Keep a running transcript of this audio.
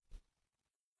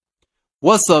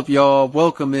What's up, y'all?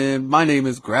 Welcome in. My name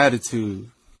is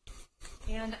Gratitude.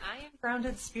 And I am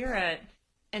Grounded Spirit.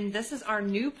 And this is our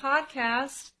new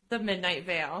podcast, The Midnight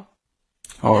Veil.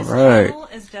 All This right. channel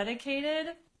is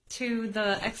dedicated to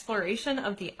the exploration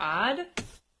of the odd,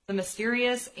 the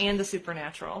mysterious, and the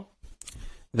supernatural.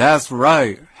 That's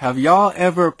right. Have y'all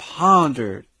ever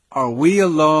pondered, are we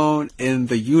alone in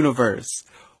the universe?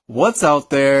 What's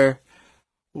out there?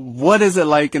 What is it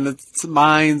like in the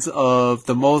minds of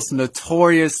the most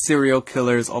notorious serial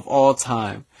killers of all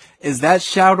time? Is that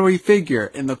shadowy figure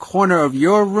in the corner of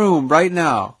your room right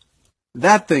now,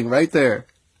 that thing right there,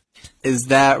 is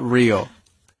that real?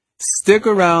 Stick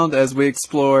around as we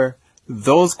explore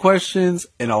those questions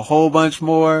and a whole bunch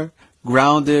more.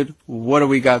 Grounded, what do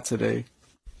we got today?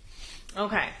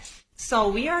 Okay, so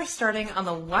we are starting on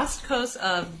the west coast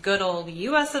of good old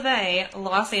US of A,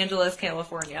 Los Angeles,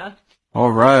 California. All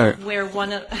right. Where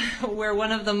one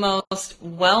of the most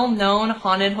well-known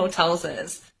haunted hotels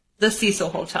is, the Cecil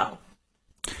Hotel.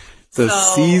 The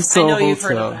Cecil Hotel. I know you've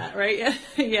heard of that, right?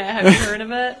 Yeah, have you heard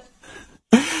of it?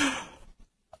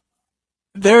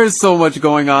 There's so much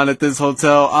going on at this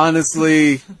hotel.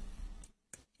 Honestly,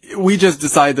 we just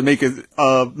decided to make a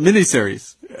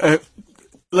miniseries.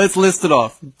 Let's list it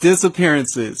off.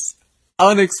 Disappearances,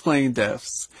 unexplained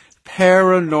deaths,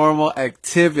 paranormal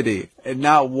activity, and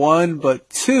not one but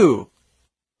two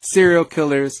serial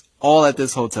killers all at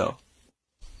this hotel.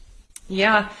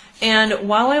 Yeah, and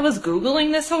while I was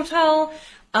Googling this hotel,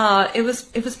 it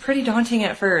was pretty daunting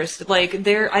at first. I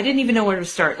didn't even know where to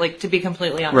start, to be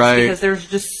completely honest, right. Because there's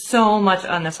just so much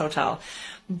on this hotel.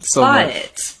 So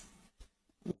much.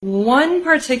 One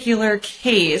particular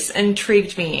case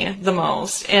intrigued me the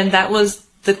most, and that was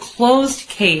the closed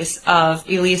case of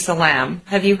Elisa Lam.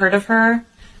 Have you heard of her?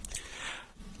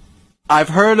 I've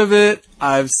heard of it.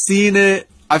 I've seen it.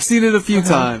 I've seen it a few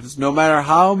times. No matter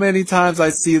how many times I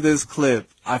see this clip,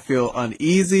 I feel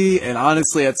uneasy and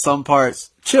honestly at some parts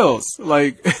chills.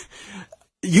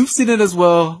 You've seen it as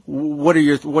well. What are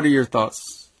your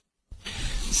thoughts?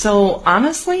 So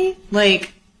honestly,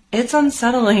 it's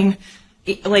unsettling.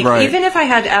 Right. Even if I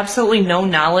had absolutely no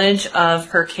knowledge of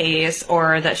her case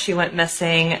or that she went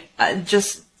missing,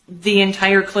 just the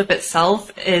entire clip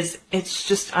itself it's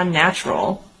just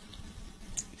unnatural.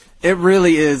 It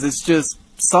really is. It's just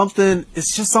something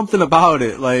about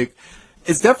it.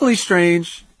 It's definitely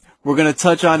strange. We're going to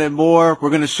touch on it more.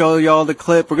 We're going to show y'all the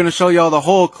clip. We're going to show y'all the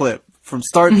whole clip from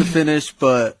start to finish,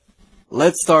 but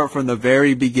let's start from the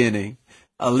very beginning.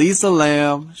 Elisa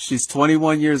Lam, she's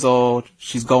 21 years old.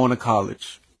 She's going to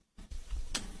college.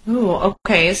 Ooh,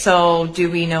 okay. So do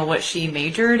we know what she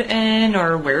majored in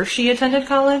or where she attended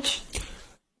college?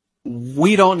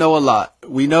 We don't know a lot.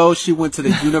 We know she went to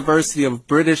the University of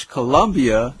British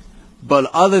Columbia, but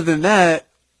other than that,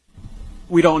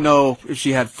 we don't know if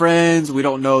she had friends. We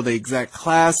don't know the exact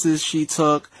classes she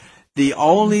took. The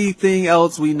only thing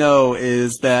else we know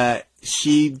is that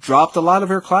she dropped a lot of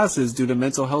her classes due to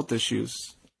mental health issues.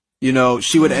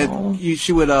 She would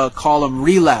call them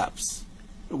relapse.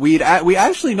 We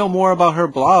actually know more about her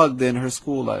blog than her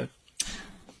school life.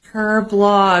 Her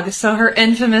blog, so her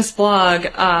infamous blog.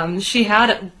 She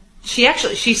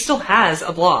still has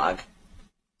a blog.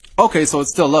 Okay, so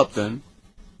it's still up then.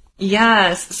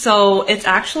 Yes, so it's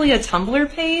actually a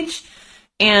Tumblr page,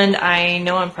 and I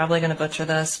know I'm probably going to butcher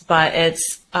this, but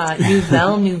it's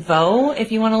Nouvelle Nouveau,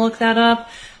 if you want to look that up.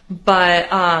 But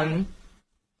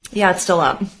yeah, it's still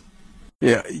up.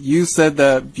 Yeah, you said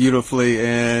that beautifully,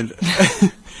 and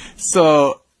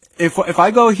so if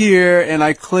I go here and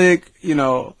I click,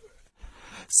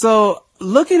 so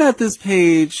looking at this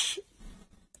page,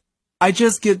 I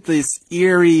just get this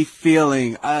eerie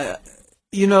feeling.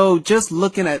 Just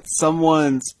looking at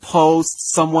someone's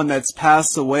post, someone that's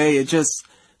passed away, it just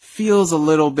feels a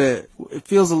little bit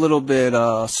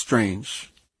strange.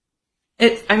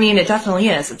 It definitely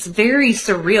is. It's very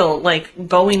surreal,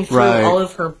 going through all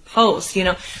of her posts,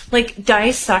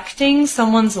 dissecting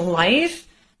someone's life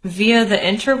via the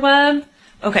interweb.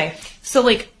 Okay, so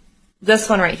this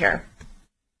one right here.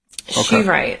 Okay. She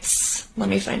writes, let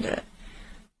me find it.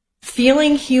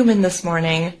 Feeling human this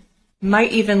morning,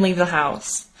 might even leave the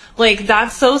house.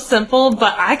 That's so simple,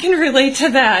 but I can relate to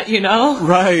that,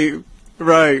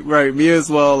 Right. Me as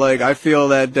well. I feel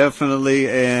that definitely,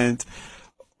 and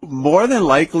more than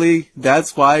likely,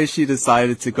 that's why she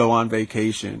decided to go on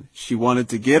vacation. She wanted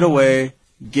to get away,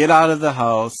 get out of the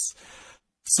house.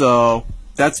 So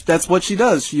that's what she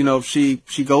does. She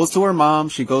goes to her mom,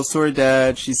 she goes to her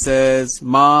dad. She says,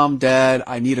 "Mom, Dad,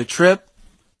 I need a trip."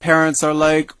 Parents are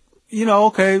like,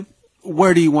 okay,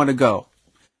 where do you want to go?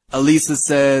 Elisa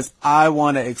says, I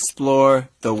want to explore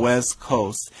the West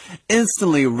Coast.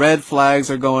 Instantly, red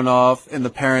flags are going off in the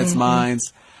parents'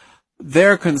 minds.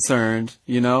 They're concerned,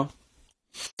 you know?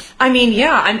 I mean,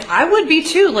 yeah, I would be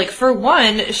too. Like, for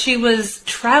one, she was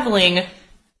traveling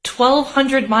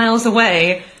 1,200 miles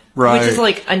away, which is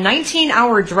like a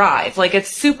 19-hour drive. Like, it's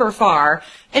super far.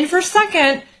 And for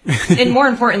second, and more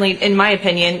importantly, in my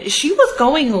opinion, she was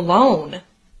going alone.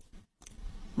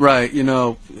 Right, you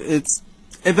know, it's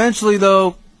eventually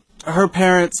though, her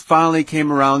parents finally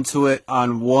came around to it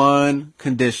on one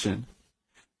condition.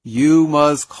 You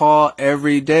must call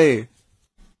every day.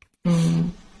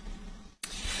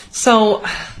 So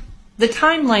the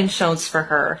timeline shows for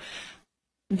her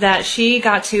that she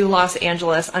got to Los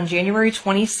Angeles on January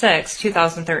 26,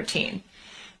 2013.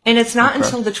 And it's not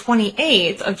until the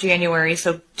 28th of January,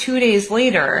 so 2 days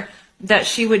later, that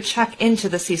she would check into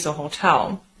the Cecil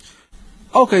Hotel.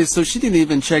 Okay, so she didn't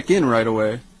even check in right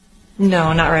away.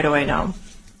 No, not right away, no.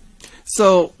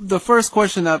 So the first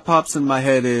question that pops in my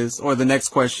head is, or the next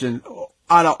question,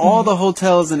 out of all the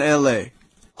hotels in LA,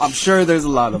 I'm sure there's a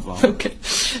lot of them. Okay.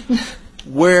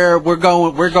 Where we're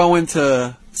going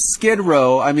to Skid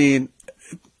Row. I mean,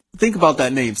 think about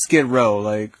that name, Skid Row.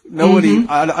 Like nobody,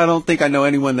 I don't think I know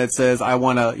anyone that says I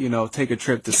want to, you know, take a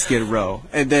trip to Skid Row.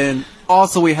 And then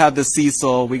also we have the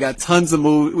Cecil. We got tons of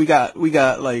movies. We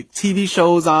got like TV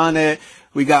shows on it.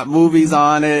 We got movies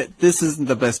on it. This isn't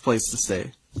the best place to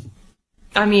stay.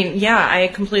 I mean, yeah, I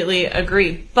completely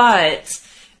agree. But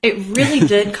it really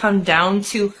did come down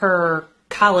to her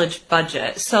college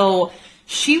budget. So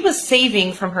she was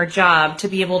saving from her job to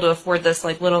be able to afford this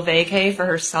like little vacay for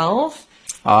herself.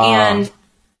 And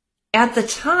at the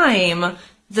time,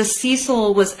 the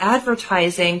Cecil was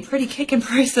advertising pretty kicking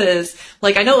prices.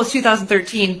 Like, I know it was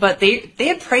 2013, but they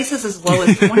had prices as low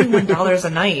as $21 a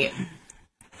night.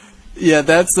 Yeah,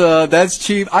 that's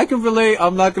cheap. I can relate.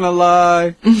 I'm not gonna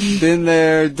lie. Been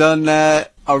there, done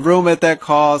that. A room at that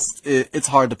cost, it's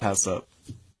hard to pass up.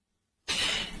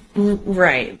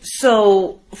 Right.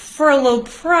 So for a low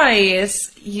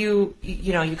price, you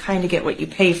know, you kind of get what you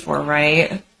pay for,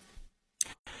 right?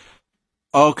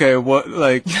 Okay, what,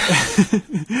 like,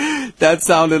 that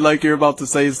sounded like you're about to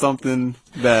say something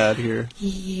bad here.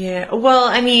 Yeah. Well,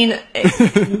 I mean,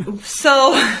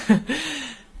 so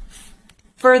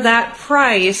for that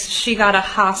price, she got a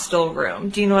hostel room.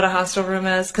 Do you know what a hostel room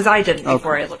is? Because I didn't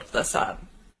before I looked this up.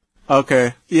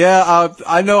 Okay. Yeah,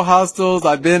 I know hostels.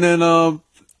 I've been in them.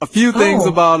 A few things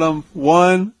about them.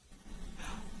 One,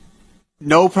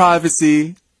 no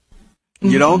privacy.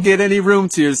 You don't get any room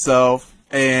to yourself.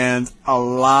 And a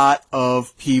lot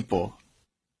of people.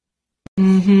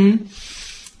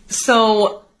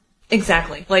 So,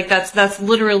 exactly. Like, that's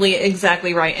literally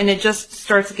exactly right. And it just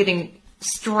starts getting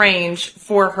strange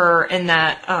for her in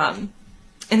that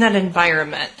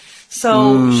environment.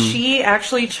 So she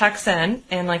actually checks in,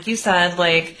 and like you said,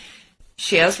 like,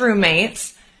 she has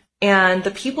roommates. And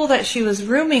the people that she was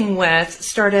rooming with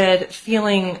started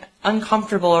feeling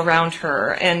uncomfortable around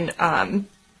her. And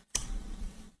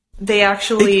they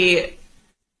actually...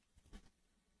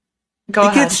 Go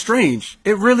ahead. It gets strange.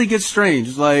 It really gets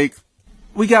strange. Like,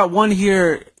 we got one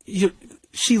here.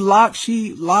 She locked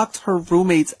her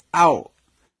roommates out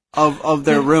of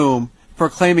their room,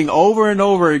 proclaiming over and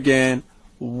over again,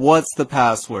 what's the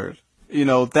password? You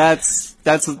know, that's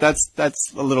a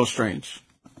little strange.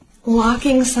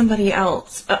 Locking somebody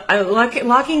else,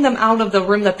 locking them out of the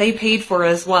room that they paid for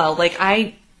as well. Like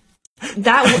that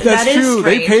is true. strange.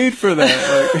 They paid for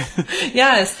that. Like.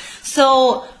 Yes.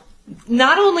 So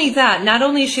not only that, not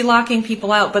only is she locking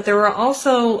people out, but there were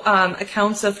also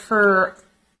accounts of her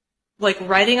like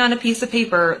writing on a piece of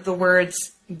paper the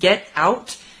words "get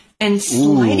out" and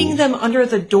sliding them under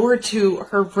the door to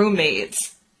her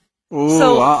roommates. Ooh,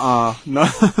 no.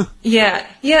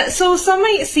 Yeah. So some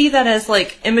might see that as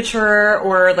like immature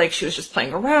or like she was just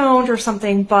playing around or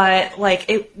something, but like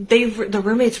the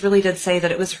roommates really did say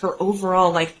that it was her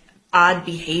overall like odd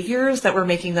behaviors that were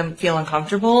making them feel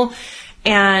uncomfortable.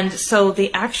 And so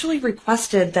they actually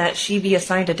requested that she be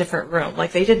assigned a different room.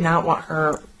 Like they did not want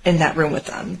her in that room with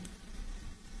them.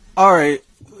 All right.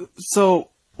 So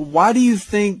why do you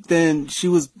think then she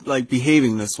was like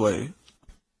behaving this way?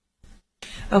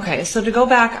 Okay, so to go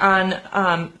back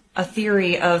on a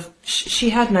theory of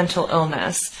she had mental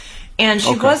illness, and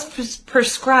she was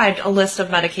prescribed a list of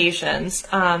medications.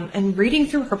 And reading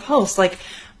through her posts, like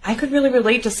I could really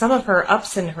relate to some of her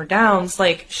ups and her downs.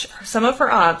 Like some of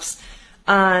her ups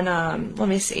on let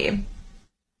me see,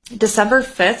 December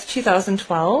 5th,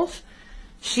 2012,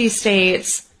 she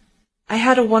states, "I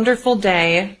had a wonderful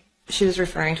day." She was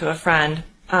referring to a friend.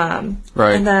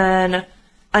 Right. And then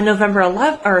on November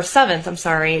 11th or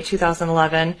 7th,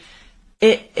 2011,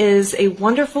 it is a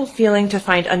wonderful feeling to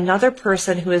find another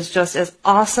person who is just as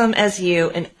awesome as you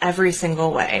in every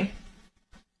single way.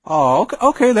 Oh,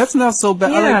 okay, that's not so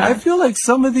bad. Yeah. I feel like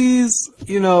some of these,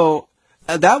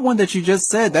 that one that you just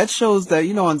said, that shows that,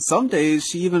 on some days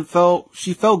she felt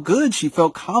good. She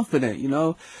felt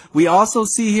confident, We also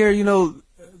see here,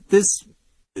 this,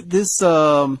 this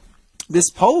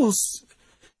post,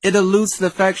 it alludes to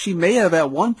the fact she may have at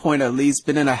one point at least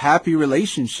been in a happy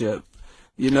relationship,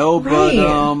 Right.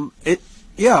 but,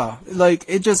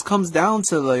 it just comes down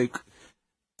to like,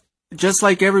 just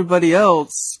like everybody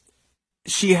else,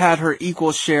 she had her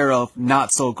equal share of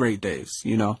not so great days,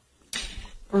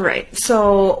 Right.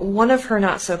 So one of her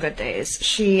not so good days,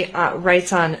 she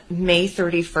writes on May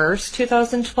 31st,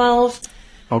 2012.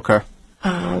 Okay.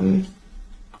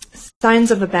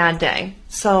 Signs of a bad day.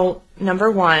 So number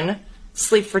 1,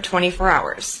 sleep for 24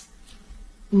 hours.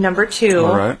 Number 2,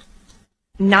 All right.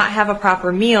 not have a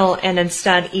proper meal and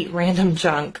instead eat random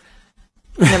junk.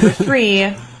 Number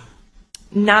 3,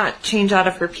 not change out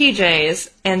of her PJs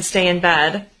and stay in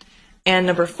bed. And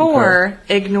number 4,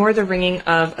 ignore the ringing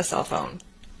of a cell phone.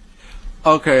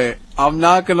 Okay, I'm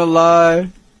not gonna lie.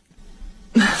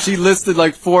 She listed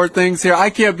like 4 things here.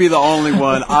 I can't be the only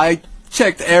one. I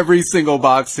checked every single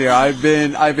box here.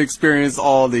 I've experienced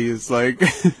all these. Like,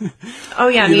 Oh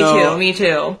yeah, me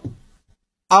too.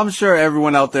 I'm sure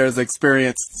everyone out there has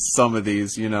experienced some of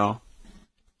these,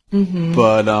 Mm-hmm.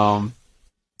 But,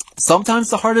 sometimes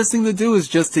the hardest thing to do is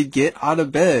just to get out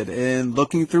of bed, and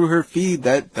looking through her feed,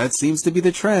 that seems to be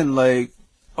the trend. Like,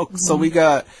 so we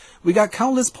got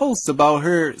countless posts about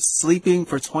her sleeping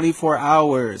for 24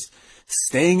 hours,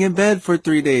 staying in bed for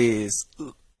 3 days.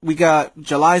 We got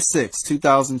July 6,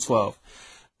 2012.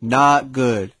 Not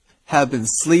good. Have been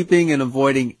sleeping and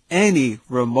avoiding any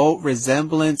remote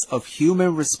resemblance of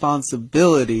human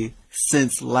responsibility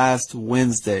since last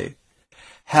Wednesday.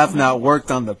 Have not worked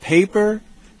on the paper.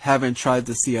 Haven't tried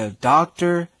to see a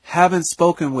doctor. Haven't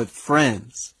spoken with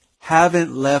friends.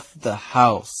 Haven't left the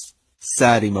house.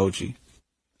 Sad emoji.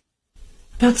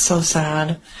 That's so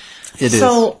sad. It is.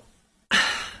 So,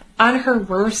 on her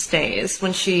worst days,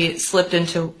 when she slipped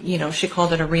into, she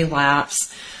called it a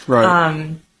relapse,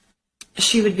 Right.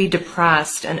 she would be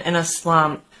depressed and in a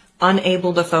slump,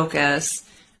 unable to focus.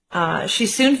 She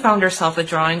soon found herself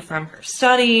withdrawing from her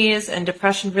studies, and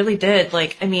depression really did,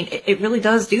 it really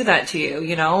does do that to you,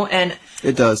 and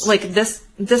It does. like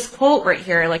this quote right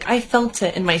here, like I felt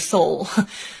it in my soul.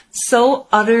 So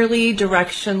utterly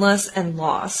directionless and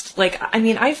lost.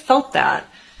 I felt that.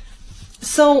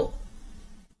 So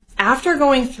after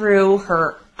going through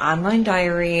her online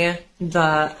diary,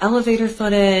 the elevator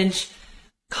footage,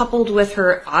 coupled with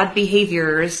her odd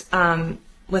behaviors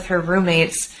with her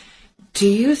roommates, do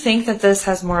you think that this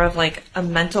has more of like a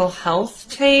mental health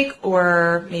take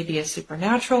or maybe a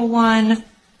supernatural one?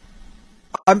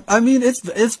 I mean,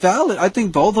 it's valid. I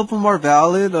think both of them are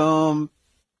valid.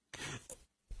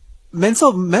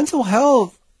 Mental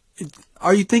health.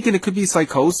 Are you thinking it could be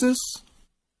psychosis?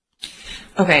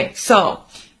 Okay, so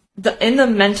in the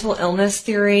mental illness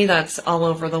theory that's all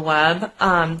over the web,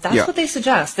 that's what they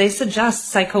suggest. They suggest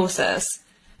psychosis.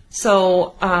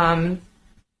 So,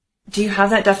 do you have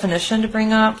that definition to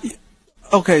bring up?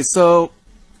 Okay, so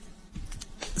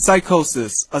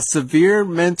psychosis, a severe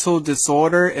mental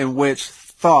disorder in which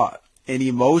thought and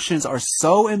emotions are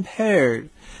so impaired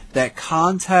that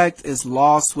contact is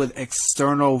lost with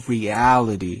external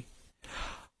reality.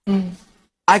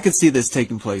 I could see this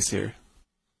taking place here.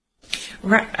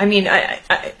 Right.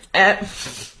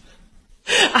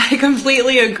 I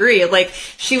completely agree. Like,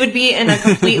 she would be in a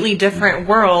completely different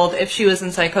world if she was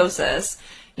in psychosis.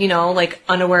 Like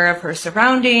unaware of her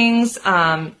surroundings.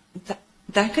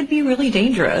 That could be really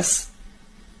dangerous.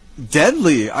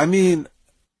 Deadly. I mean,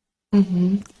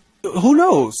 who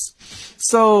knows?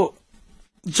 So,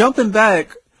 jumping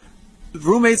back,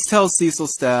 roommates tell Cecil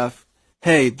staff,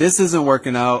 hey, this isn't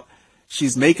working out.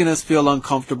 She's making us feel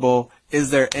uncomfortable. Is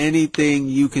there anything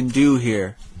you can do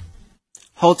here?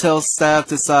 Hotel staff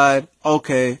decide,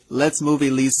 okay, let's move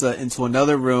Elisa into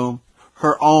another room,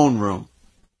 her own room.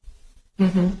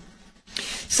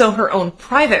 So her own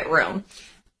private room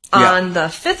on the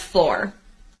 5th floor.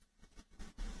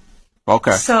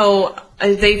 Okay. So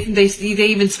they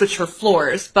even switch her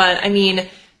floors, but I mean,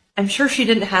 I'm sure she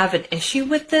didn't have an issue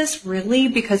with this, really,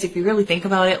 because if you really think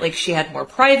about it, like, she had more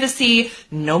privacy,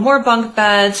 no more bunk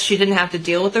beds, she didn't have to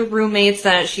deal with the roommates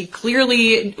that she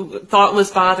clearly thought was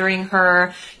bothering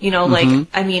her,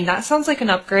 that sounds like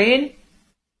an upgrade.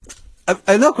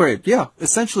 An upgrade, yeah.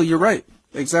 Essentially, you're right.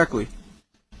 Exactly.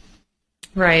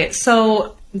 Right.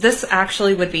 So this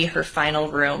actually would be her final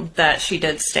room that she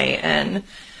did stay in.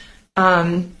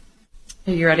 Are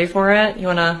you ready for it? You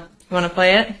wanna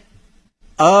play it?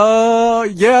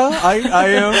 Yeah, I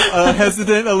am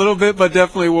hesitant a little bit, but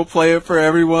definitely we'll play it for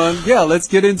everyone. Yeah, let's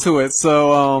get into it.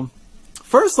 So,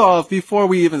 first off, before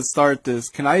we even start this,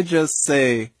 can I just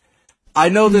say, I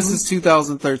know this is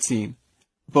 2013,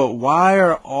 but why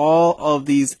are all of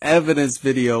these evidence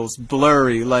videos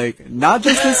blurry? Like, not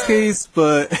just this case,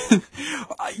 but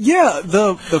yeah,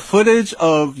 the footage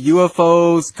of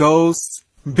UFOs, ghosts,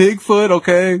 Bigfoot,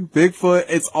 okay? Bigfoot,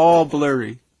 it's all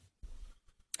blurry.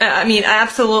 I mean,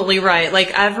 absolutely right.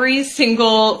 Like, every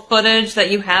single footage that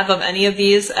you have of any of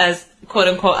these as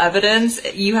quote-unquote evidence,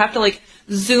 you have to, like,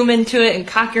 zoom into it and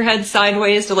cock your head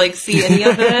sideways to, like, see any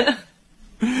of it.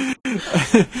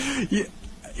 Yeah,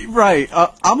 right.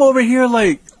 I'm over here,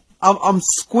 like, I'm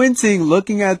squinting,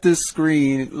 looking at this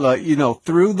screen, like, you know,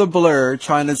 through the blur,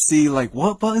 trying to see, like,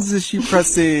 what buttons is she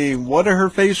pressing? What are her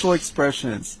facial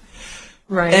expressions?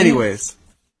 Right.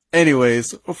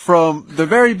 Anyways, from the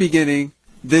very beginning,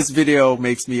 this video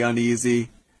makes me uneasy.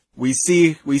 We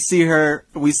see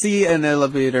an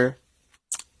elevator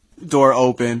door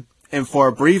open, and for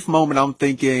a brief moment I'm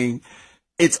thinking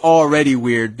it's already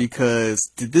weird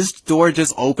because did this door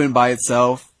just open by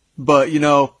itself? But, you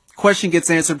know, question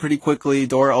gets answered pretty quickly,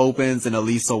 door opens, and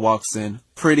Elisa walks in.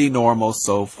 Pretty normal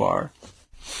so far.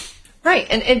 Right,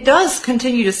 and it does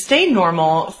continue to stay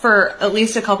normal for at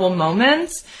least a couple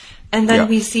moments. And then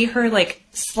we see her, like,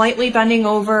 slightly bending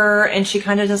over, and she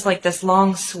kind of does, like, this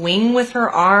long swing with her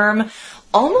arm,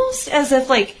 almost as if,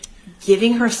 like,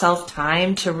 giving herself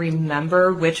time to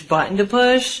remember which button to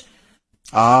push.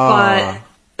 Ah.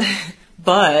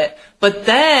 But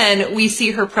then we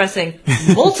see her pressing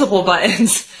multiple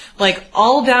buttons, like,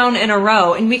 all down in a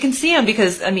row. And we can see them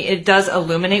because, I mean, it does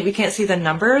illuminate. We can't see the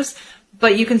numbers,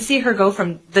 but you can see her go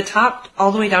from the top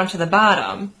all the way down to the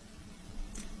bottom.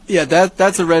 Yeah,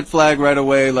 that's a red flag right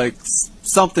away. Like,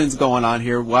 something's going on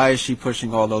here. Why is she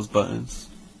pushing all those buttons?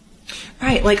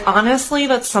 Right, like, honestly,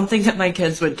 that's something that my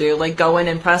kids would do, like, go in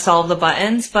and press all of the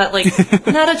buttons, but, like,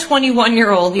 not a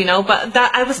 21-year-old, you know, but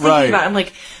that, I was thinking about it, I'm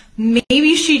like,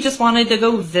 maybe she just wanted to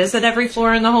go visit every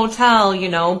floor in the hotel, you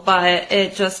know, but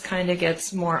it just kind of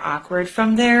gets more awkward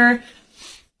from there,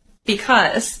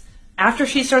 because after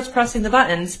she starts pressing the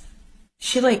buttons,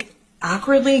 she, like,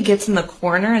 awkwardly gets in the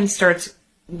corner and starts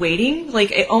waiting,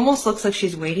 like, it almost looks like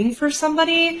she's waiting for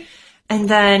somebody, and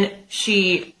then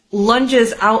she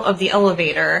lunges out of the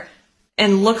elevator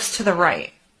and looks to the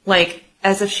right, like,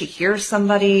 as if she hears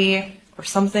somebody or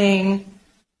something.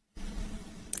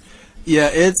 Yeah,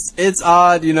 it's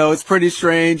odd, you know, it's pretty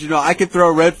strange, you know, I could throw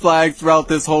a red flag throughout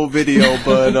this whole video,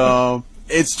 but,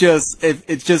 it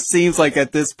just seems like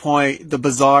at this point, the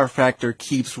bizarre factor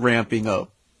keeps ramping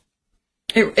up.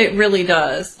 It really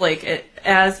does. Like, it,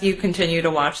 as you continue to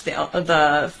watch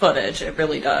the footage, it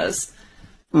really does.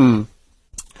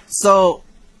 So,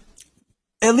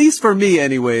 at least for me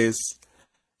anyways,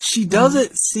 she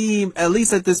doesn't seem, at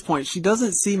least at this point, she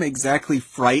doesn't seem exactly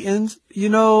frightened, you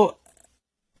know,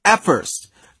 at first.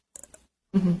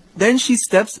 Then she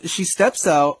steps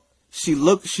out,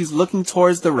 she's looking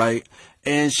towards the right,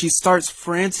 and she starts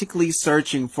frantically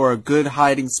searching for a good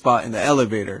hiding spot in the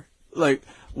elevator. Like,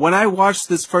 when I watched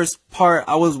this first part,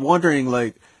 I was wondering,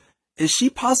 like, is she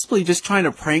possibly just trying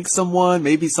to prank someone?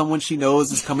 Maybe someone she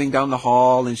knows is coming down the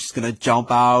hall and she's gonna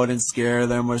jump out and scare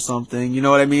them or something. You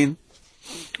know what I mean?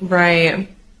 Right.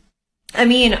 I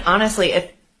mean, honestly,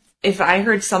 if I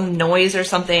heard some noise or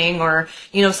something, or,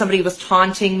 you know, somebody was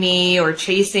taunting me or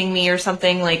chasing me or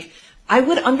something, like, I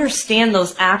would understand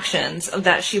those actions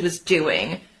that she was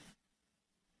doing.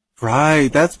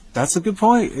 Right. That's a good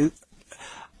point.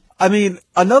 I mean,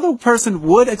 another person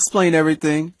would explain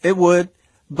everything. It would.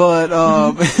 But,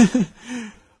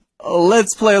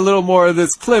 let's play a little more of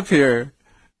this clip here.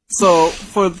 So,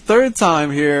 for the third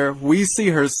time here, we see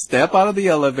her step out of the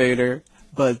elevator,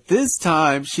 but this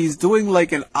time she's doing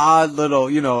like an odd little,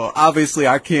 you know, obviously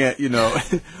I can't, you know,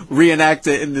 reenact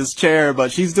it in this chair,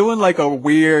 but she's doing like a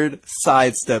weird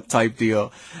sidestep type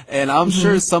deal. And I'm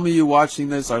sure some of you watching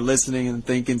this are listening and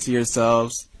thinking to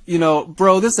yourselves, you know,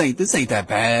 bro, this ain't that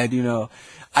bad, you know.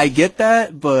 I get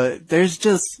that, but there's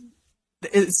just,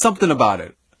 it's something about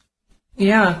it.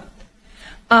 Yeah.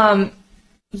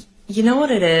 You know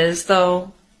what it is,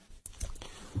 though?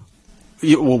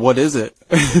 Well, what is it?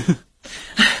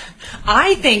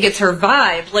 I think it's her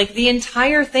vibe. Like, the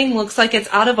entire thing looks like it's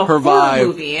out of a horror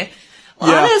movie. Yeah.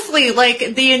 Honestly,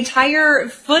 like, the entire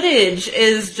footage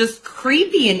is just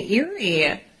creepy and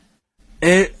eerie.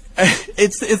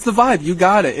 It's the vibe. You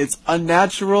got it. It's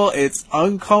unnatural. It's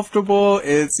uncomfortable.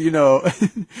 It's,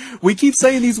 we keep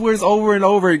saying these words over and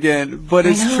over again, but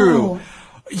it's true.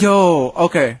 Yo,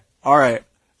 okay. All right.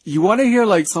 You want to hear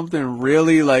like something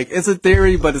really like, it's a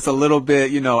theory, but it's a little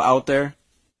bit, out there?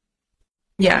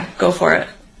 Yeah, go for it.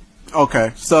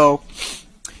 Okay. So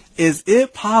is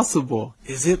it possible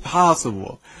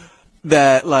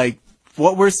that like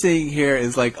what we're seeing here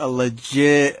is like a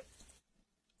legit,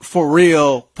 for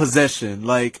real possession?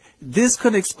 Like this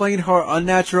could explain her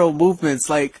unnatural movements.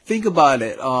 Like think about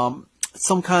it.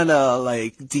 Some kind of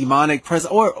like demonic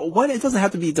presence, or what? It doesn't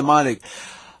have to be demonic.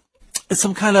 It's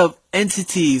some kind of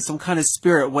entity, some kind of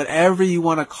spirit, whatever you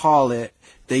want to call it.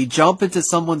 They jump into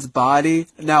someone's body.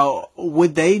 Now,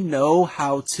 would they know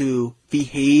how to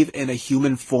behave in a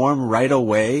human form right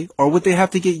away? Or would they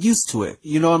have to get used to it?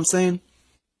 You know what I'm saying?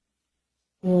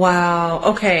 Wow.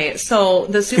 Okay. So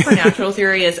the supernatural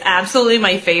theory is absolutely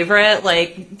my favorite,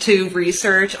 like, to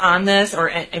research on this, or,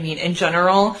 I mean, in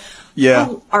general. Yeah.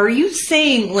 Oh, are you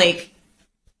saying, like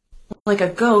a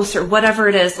ghost or whatever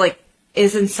it is, like,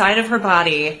 is inside of her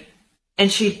body, and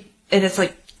it's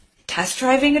like test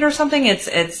driving it or something?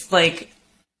 It's like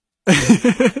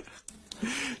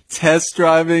test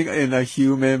driving in a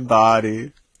human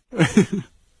body.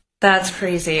 That's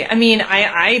crazy. I mean,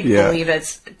 I believe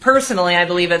I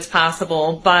believe it's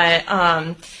possible, but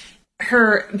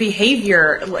her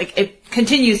behavior, like, it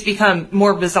continues to become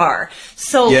more bizarre.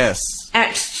 So yes.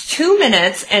 At 2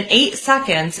 minutes and 8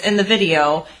 seconds in the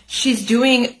video, she's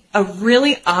doing a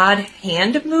really odd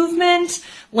hand movement.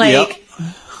 Like,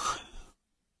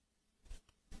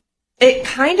 it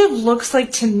kind of looks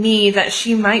like to me that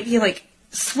she might be like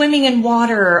swimming in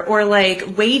water, or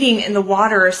like wading in the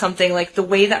water or something, like the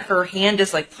way that her hand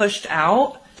is like pushed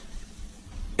out.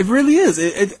 It really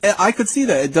is. I could see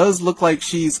that. It does look like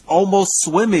she's almost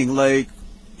swimming. Like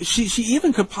she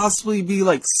even could possibly be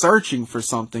like searching for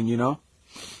something,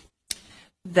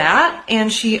 That,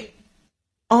 and she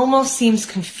almost seems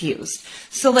confused.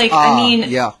 So like, I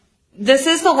mean, this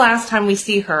is the last time we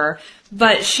see her,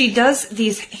 but she does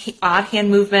these odd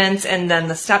hand movements, and then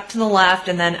the step to the left,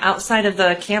 and then outside of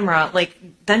the camera, like,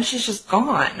 then she's just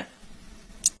gone.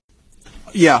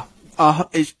 Yeah.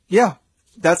 Yeah.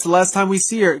 That's the last time we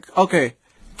see her. Okay.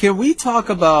 Can we talk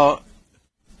about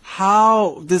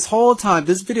how this whole time,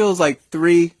 this video is like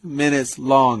 3 minutes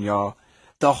long, y'all.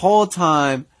 The whole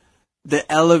time, the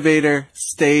elevator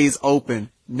stays open.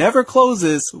 Never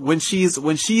closes. When she's in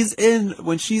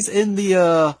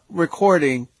the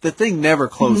recording, the thing never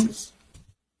closes.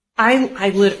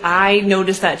 I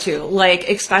noticed that too. Like,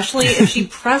 especially if she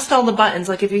pressed all the buttons.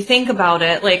 Like, if you think about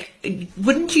it, like,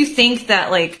 wouldn't you think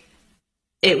that, like,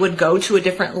 it would go to a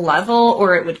different level,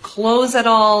 or it would close at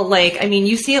all? Like, I mean,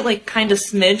 you see it like kind of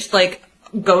smidged, like,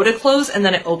 go to close, and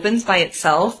then it opens by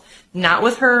itself, not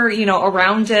with her,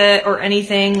 around it or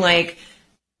anything. Like,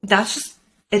 that's just,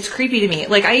 it's creepy to me.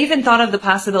 Like, I even thought of the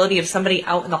possibility of somebody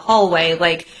out in the hallway,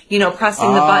 like,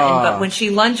 pressing the button, but when she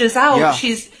lunges out,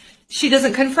 she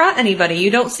doesn't confront anybody.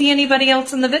 You don't see anybody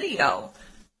else in the video.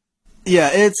 Yeah,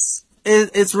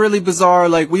 it's really bizarre.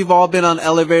 Like, we've all been on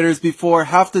elevators before.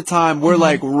 Half the time we're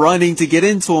like running to get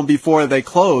into them before they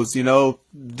close,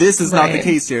 This is not the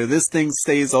case here. This thing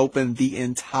stays open the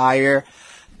entire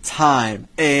time.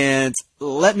 And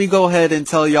let me go ahead and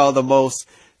tell y'all the most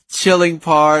chilling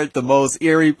part, the most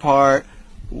eerie part,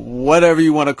 whatever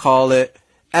you want to call it.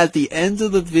 At the end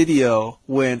of the video,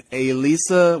 when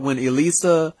Elisa leaves,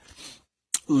 the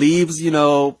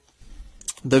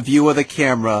view of the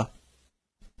camera,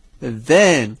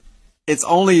 then it's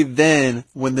only then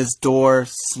when this door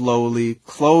slowly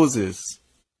closes.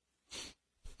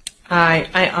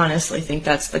 I honestly think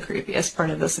that's the creepiest part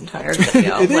of this entire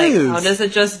video. How does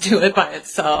it just do it by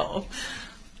itself?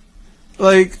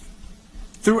 Like,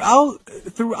 throughout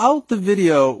the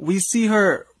video, we see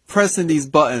her pressing these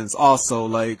buttons also.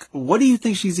 Like, what do you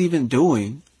think she's even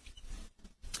doing?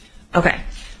 Okay.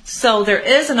 So there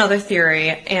is another theory,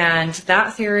 and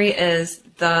that theory is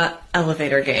the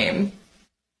elevator game.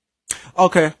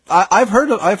 Okay. I've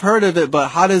heard of it, but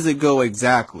how does it go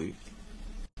exactly?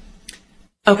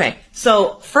 Okay.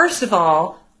 So first of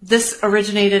all, this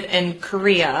originated in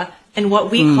Korea, and what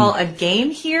we call a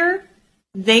game here,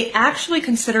 they actually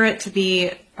consider it to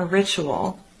be a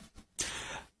ritual.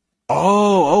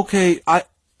 Oh, okay.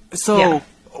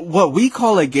 What we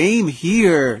call a game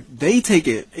here, they take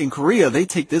it in Korea. They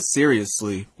take this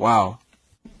seriously. Wow.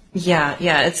 Yeah.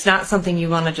 It's not something you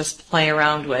want to just play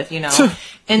around with,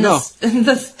 And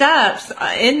the steps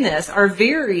in this are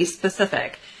very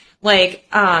specific. like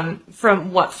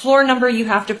from what floor number you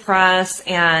have to press,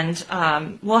 and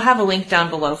we'll have a link down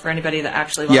below for anybody that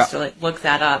actually wants to like look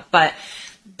that up. But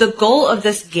the goal of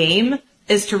this game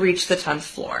is to reach the 10th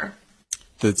floor.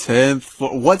 The 10th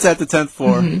floor. What's at the 10th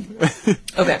floor?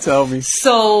 Okay. Tell me.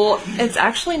 So it's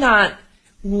actually not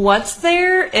what's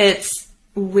there, it's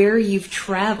where you've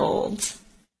traveled.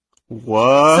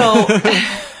 What? So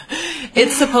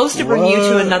it's supposed to bring you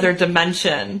to another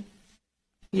dimension.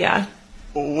 Yeah.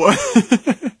 What?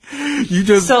 You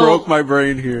just broke my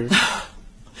brain here.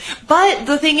 But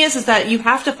the thing is that you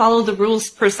have to follow the rules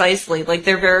precisely. Like,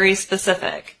 they're very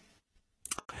specific.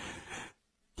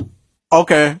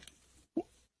 Okay.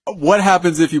 What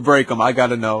happens if you break them? I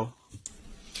gotta know.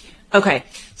 Okay.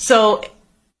 So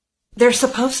there's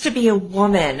supposed to be a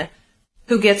woman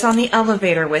who gets on the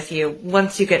elevator with you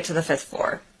once you get to the 5th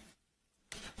floor.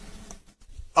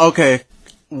 Okay.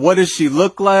 What does she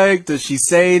look like? Does she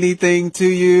say anything to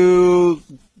you?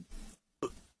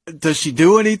 Does she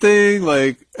do anything?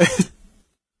 Like,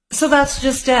 so that's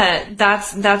just it.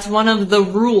 That's one of the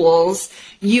rules.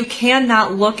 You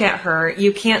cannot look at her.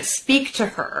 You can't speak to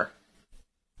her.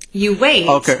 You wait.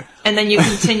 Okay. And then you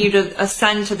continue to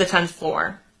ascend to the 10th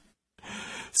floor.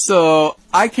 So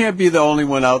I can't be the only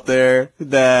one out there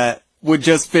that would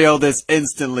just fail this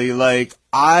instantly. Like,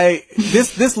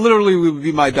 this literally would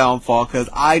be my downfall, because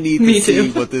I need to see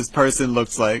what this person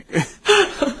looks like.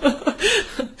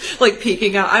 Like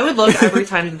peeking out. I would look every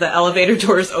time the elevator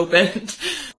doors opened.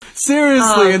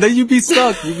 Seriously, and then you'd be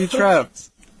stuck. You'd be trapped.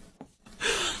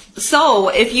 So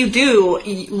if you do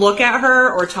look at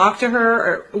her or talk to her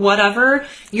or whatever,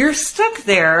 you're stuck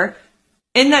there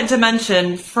in that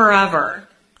dimension forever.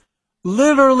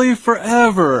 Literally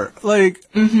forever. Like,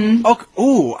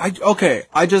 okay,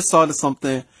 I just thought of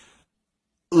something.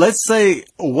 Let's say,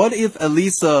 what if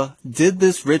Elisa did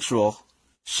this ritual?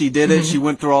 She did it, she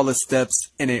went through all the steps,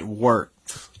 and it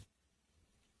worked.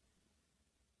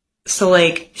 So,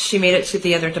 like, she made it to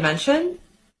the other dimension?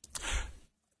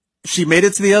 She made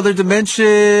it to the other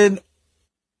dimension,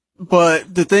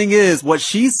 but the thing is, what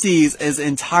she sees is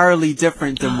entirely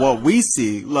different than what we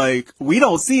see. Like, we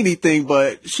don't see anything,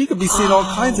 but she could be seeing all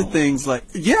kinds of things. Like,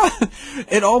 yeah,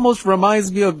 it almost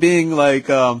reminds me of being like,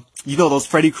 you know, those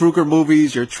Freddy Krueger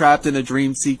movies. You're trapped in a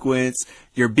dream sequence.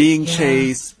 You're being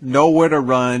chased, nowhere to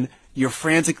run. You're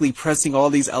frantically pressing all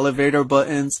these elevator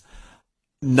buttons.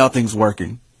 Nothing's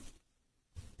working.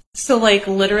 So, like,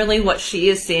 literally what she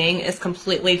is seeing is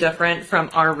completely different from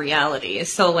our reality.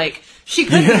 So, like, she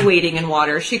could be wading in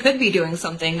water. She could be doing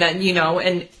something that, you know,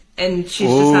 and she's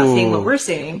just not seeing what we're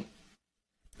seeing.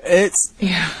 It's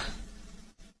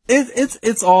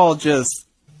all just...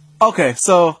 Okay,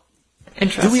 so...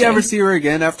 Do we ever see her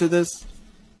again after this?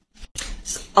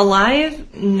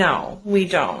 Alive? No, we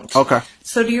don't. Okay.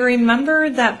 So do you remember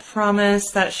that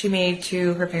promise that she made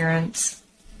to her parents?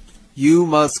 You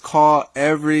must call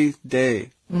every day.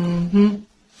 Mm-hmm.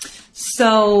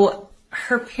 So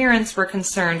her parents were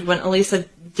concerned when Elisa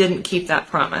didn't keep that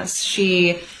promise.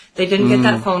 They didn't get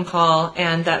that phone call,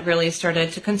 and that really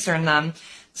started to concern them.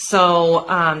 So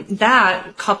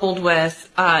that coupled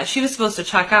with she was supposed to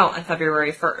check out on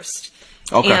February 1st.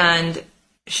 Okay. And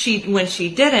when she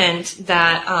didn't,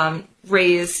 that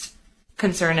raised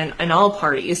concern in all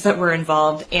parties that were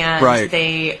involved, and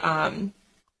they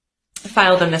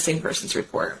filed a missing persons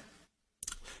report.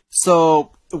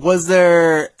 So, was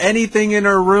there anything in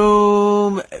her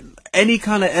room? Any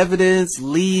kind of evidence,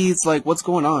 leads? Like, what's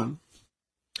going on?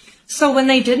 So when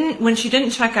she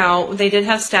didn't check out, they did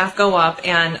have staff go up,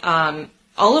 and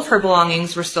all of her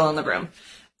belongings were still in the room.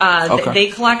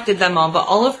 They collected them all, but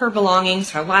all of her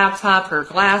belongings, her laptop, her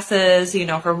glasses, you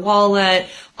know, her wallet,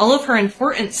 all of her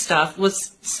important stuff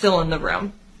was still in the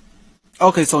room.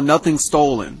 Okay, so nothing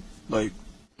stolen, like...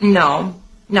 No,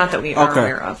 not that we are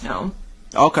aware of, no.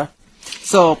 Okay.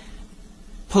 So,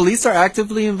 police are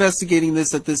actively investigating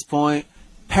this at this point.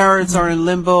 Parents are in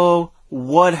limbo.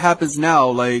 What happens now?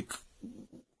 Like,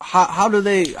 how do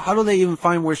they even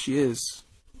find where she is?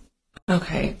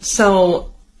 Okay,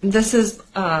 so... This is,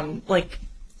 like,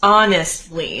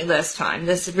 honestly, this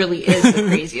really is the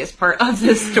craziest part of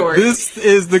this story. This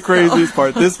is the craziest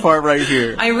part. This part right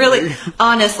here.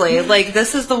 Honestly, like,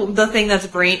 this is the thing that's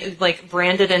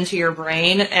branded into your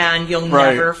brain, and you'll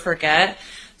never forget.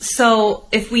 So,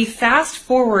 if we fast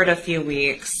forward a few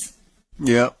weeks.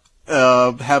 Yep.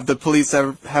 Have the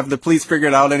police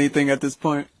figured out anything at this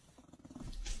point?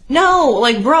 No,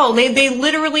 like, bro, they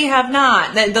literally have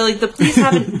not. The police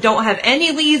don't have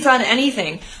any leads on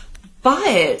anything.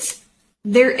 But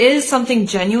there is something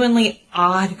genuinely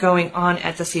odd going on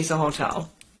at the Cecil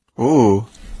Hotel. Ooh.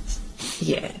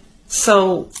 Yeah.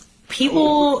 So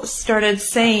people started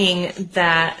saying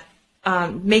that,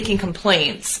 making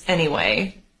complaints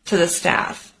anyway to the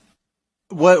staff.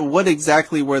 What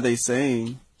exactly were they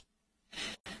saying?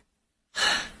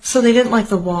 So they didn't like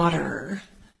the water.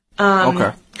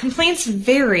 Okay. Complaints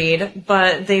varied,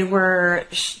 but they were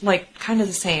like kind of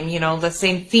the same, the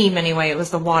same theme anyway. It was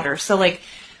the water. So like,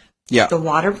 yeah, the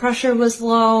water pressure was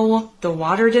low. The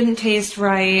water didn't taste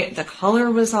right. The color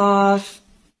was off.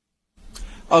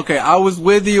 Okay, I was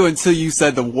with you until you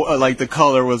said the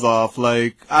color was off.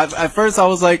 Like at first I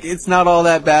was like, it's not all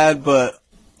that bad, but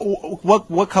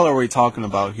what color are we talking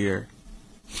about here?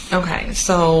 Okay,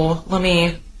 so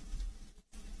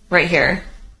right here.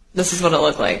 This is what it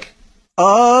looked like.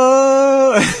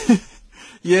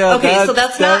 Yeah. Okay, so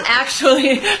that's not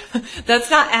actually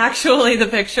the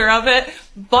picture of it,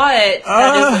 but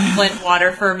that is the Flint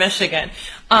water for Michigan.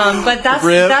 But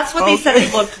that's what they said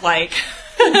it looked like.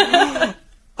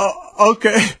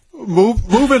 Okay,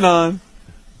 moving on.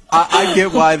 I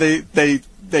get why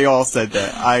they all said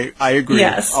that. I agree.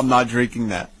 Yes. I'm not drinking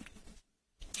that.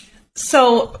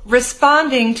 So,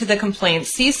 responding to the complaint,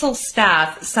 Cecil's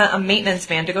staff sent a maintenance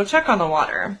man to go check on the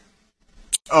water.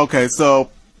 Okay, so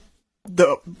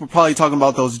we're probably talking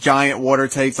about those giant water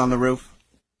tanks on the roof?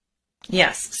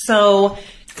 Yes. So,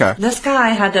 this guy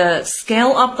had to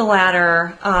scale up the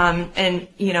ladder and,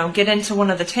 get into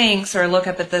one of the tanks or look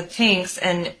up at the tanks,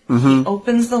 and he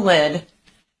opens the lid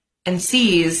and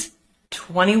sees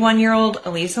 21-year-old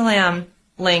Elisa Lam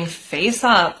laying face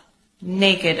up,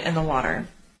 naked in the water.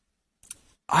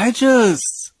 I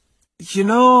just,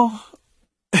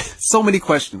 so many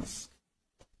questions.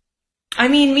 I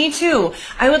mean, me too.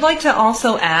 I would like to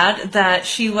also add that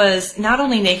she was not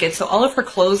only naked, so all of her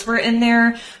clothes were in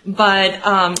there, but,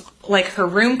 her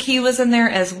room key was in there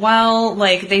as well.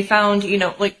 Like, they found,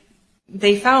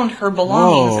 they found her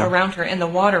belongings around her in the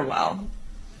water well.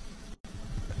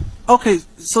 Okay,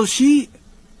 so she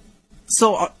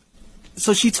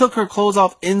took her clothes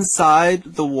off inside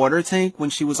the water tank when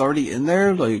she was already in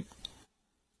there? Like,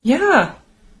 yeah.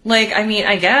 Like, I mean,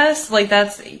 I guess,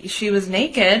 she was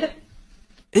naked.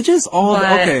 It just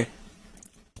okay.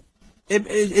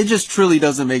 It just truly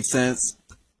doesn't make sense.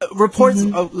 Reports,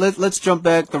 let's jump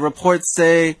back. The reports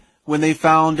say when they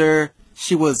found her,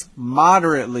 she was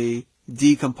moderately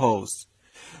decomposed.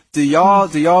 Do y'all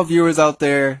viewers out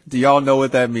there, do y'all know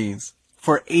what that means?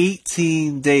 For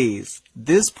 18 days,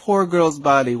 this poor girl's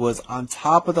body was on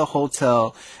top of the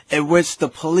hotel, in which the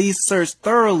police searched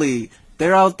thoroughly.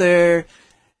 They're out there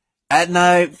at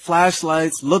night,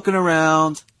 flashlights, looking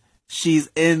around. She's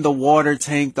in the water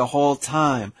tank the whole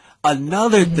time.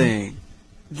 Another thing,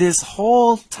 this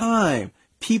whole time,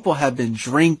 people have been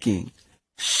drinking,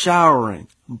 showering,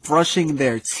 brushing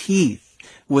their teeth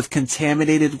with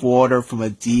contaminated water from a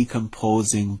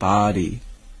decomposing body.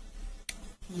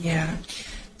 Yeah.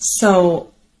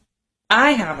 So,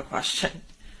 I have a question.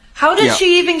 How did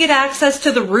she even get access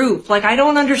to the roof? Like, I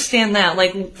don't understand that.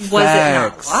 Like, was it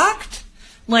not locked?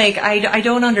 Like, I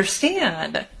don't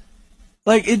understand.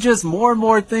 Like, it just more and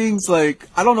more things, like,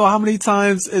 I don't know how many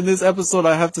times in this episode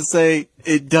I have to say,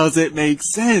 it doesn't make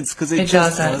sense, because it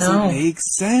just doesn't make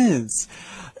sense.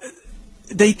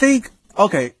 They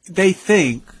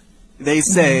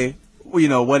say,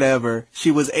 whatever,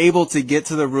 she was able to get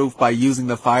to the roof by using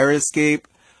the fire escape.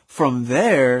 From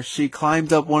there, she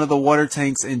climbed up one of the water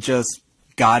tanks and just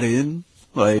got in,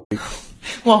 like...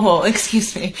 Well,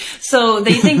 excuse me. So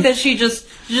they think that she just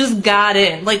got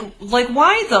in. Like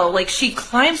why though? Like, she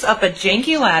climbs up a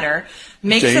janky ladder,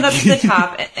 makes it up to the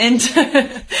top, and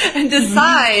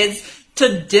decides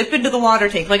to dip into the water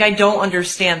tank. Like, I don't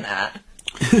understand that.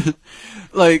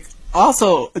 Like,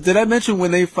 also, did I mention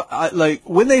when they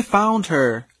found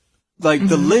her, like,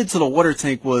 the lid to the water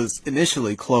tank was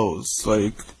initially closed,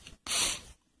 like...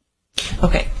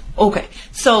 Okay.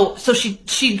 So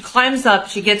she climbs up,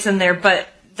 she gets in there, but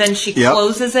then she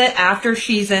closes it after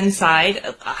she's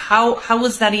inside. How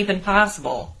was that even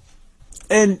possible?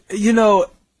 And,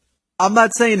 I'm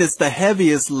not saying it's the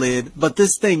heaviest lid, but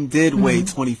this thing did weigh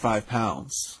 25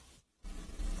 pounds.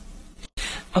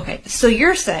 Okay, so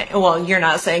you're saying, well, you're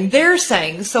not saying, they're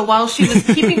saying, so while she was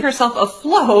keeping herself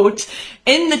afloat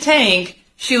in the tank,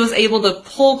 she was able to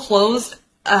pull closed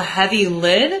a heavy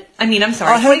lid? I mean, I'm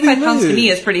sorry, 25 pounds to me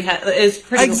is pretty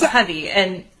heavy,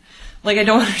 and, like, I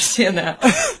don't understand that.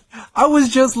 I was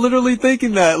just literally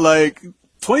thinking that, like,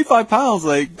 25 pounds,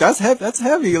 like, that's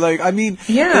heavy. Like, I mean,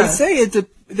 they say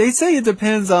it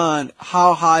depends on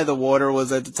how high the water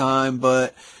was at the time,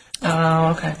 but...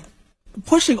 Oh, okay.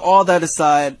 Pushing all that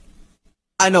aside,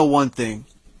 I know one thing.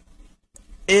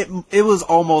 it was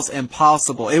almost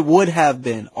impossible. It would have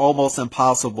been almost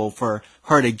impossible for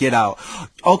her to get out.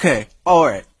 Okay, all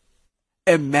right.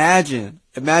 Imagine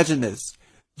this.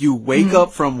 You wake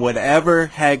up from whatever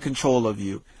had control of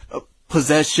you.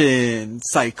 Possession,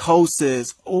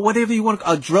 psychosis, or whatever you want,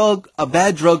 a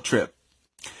bad drug trip.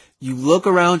 You look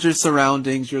around your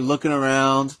surroundings, you're looking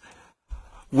around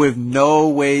with no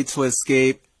way to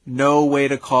escape, no way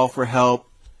to call for help.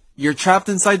 You're trapped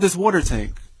inside this water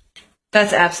tank.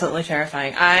 That's absolutely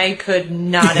terrifying. I could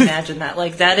not imagine that.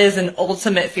 Like, that is an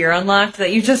ultimate fear unlocked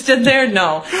that you just did there.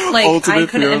 No. Like, ultimate I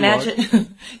couldn't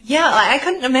imagine. Yeah, I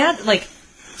couldn't imagine, like,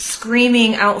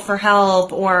 screaming out for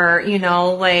help or, you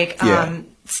know, like,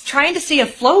 trying to stay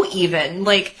afloat even.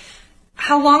 Like,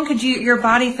 how long could your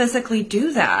body physically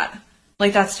do that?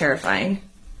 Like, that's terrifying.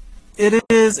 It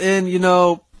is, and, you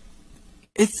know,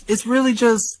 it's really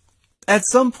just, at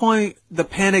some point, the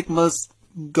panic must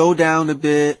go down a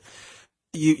bit.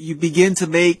 You begin to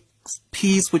make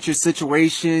peace with your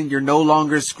situation. You're no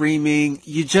longer screaming.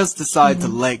 You just decide to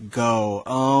let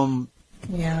go.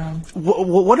 Yeah.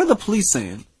 What are the police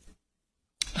saying?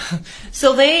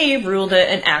 So they ruled it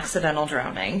an accidental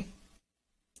drowning.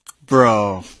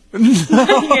 Bro.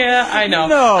 Yeah, I know.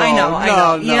 I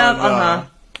know.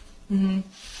 Yep,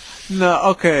 No,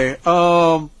 okay.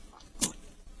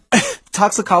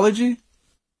 Toxicology?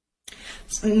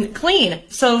 Clean.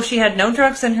 So she had no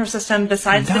drugs in her system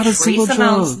besides the trace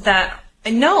amounts that...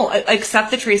 No,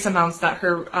 except the trace amounts that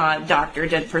her doctor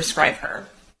did prescribe her.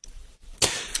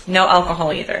 No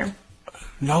alcohol either.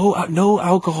 No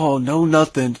alcohol, no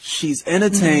nothing. She's in a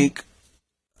tank.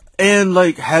 And,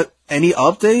 like, any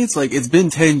updates? Like, it's been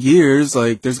 10 years.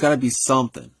 Like, there's gotta be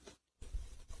something.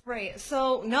 Right.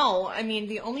 So, no. I mean,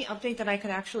 the only update that I could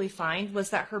actually find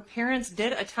was that her parents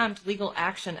did attempt legal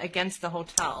action against the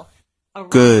hotel. A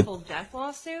wrongful death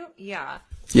lawsuit? Yeah.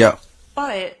 Yeah.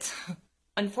 But,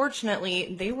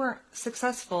 unfortunately, they weren't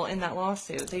successful in that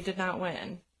lawsuit. They did not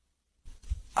win.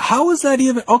 How is that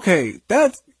even... Okay,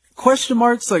 that's... Question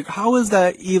marks, like, how is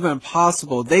that even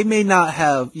possible? They may not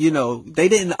have, you know, they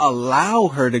didn't allow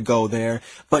her to go there,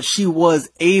 but she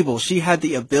was able. She had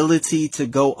the ability to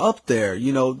go up there.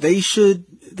 You know, that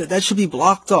should be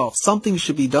blocked off. Something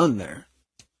should be done there.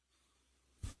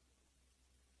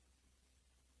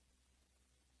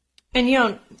 And, you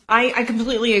know, I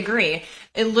completely agree.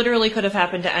 It literally could have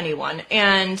happened to anyone.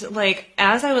 And, like,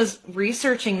 as I was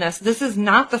researching this is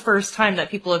not the first time that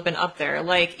people have been up there.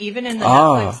 Like, even in the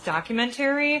Netflix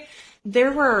documentary,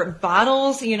 there were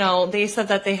bottles, you know, they said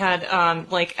that they had,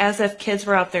 like, as if kids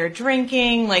were out there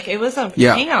drinking. Like, it was a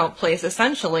hangout place,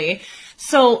 essentially.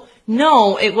 So,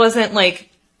 no, it wasn't, like,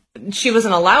 she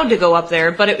wasn't allowed to go up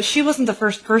there, but she wasn't the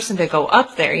first person to go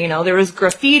up there. You know, there was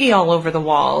graffiti all over the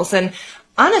walls. And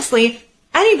honestly,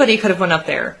 anybody could have went up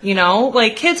there, you know?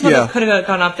 Like, kids could have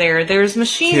gone up there. There's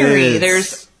machinery.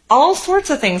 There's all sorts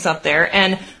of things up there.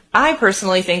 And I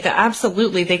personally think that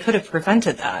absolutely they could have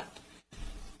prevented that.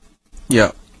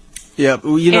 Yeah. Yeah.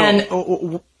 You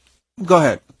know, go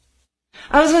ahead.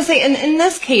 I was going to say, in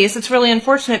this case, it's really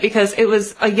unfortunate because it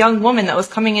was a young woman that was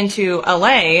coming into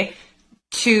LA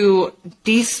to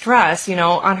de-stress, you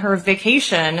know, on her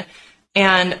vacation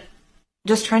and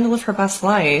just trying to live her best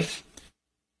life.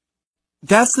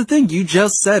 That's the thing. You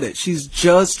just said it. She's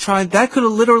just trying. That could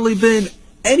have literally been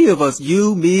any of us.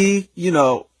 You, me, you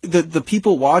know, the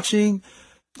people watching,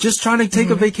 just trying to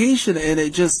take a vacation. And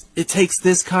it takes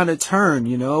this kind of turn,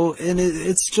 you know, and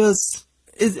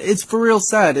it's for real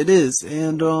sad. It is.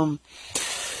 And,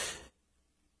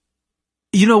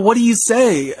 you know, what do you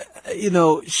say? You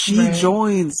know, she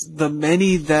joins the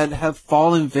many that have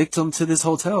fallen victim to this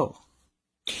hotel.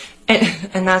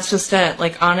 And that's just it.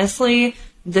 Like, honestly,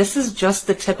 this is just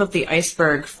the tip of the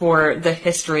iceberg for the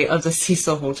history of the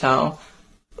Cecil Hotel.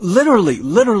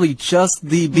 Literally just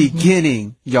the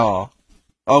beginning, y'all.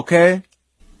 Okay?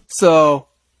 So,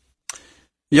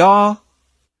 y'all,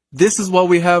 this is what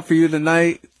we have for you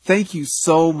tonight. Thank you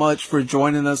so much for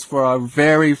joining us for our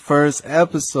very first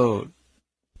episode.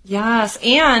 Yes,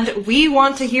 and we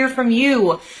want to hear from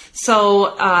you.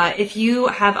 So if you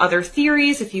have other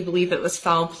theories, if you believe it was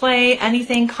foul play,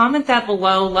 anything, comment that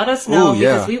below. Let us know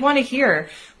because we want to hear.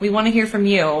 We want to hear from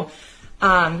you.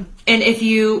 And if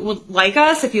you would like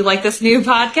us, if you like this new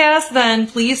podcast, then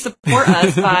please support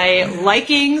us by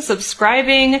liking,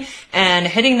 subscribing, and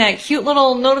hitting that cute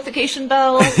little notification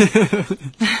bell.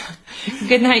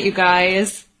 Good night, you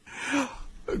guys.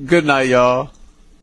 Good night, y'all.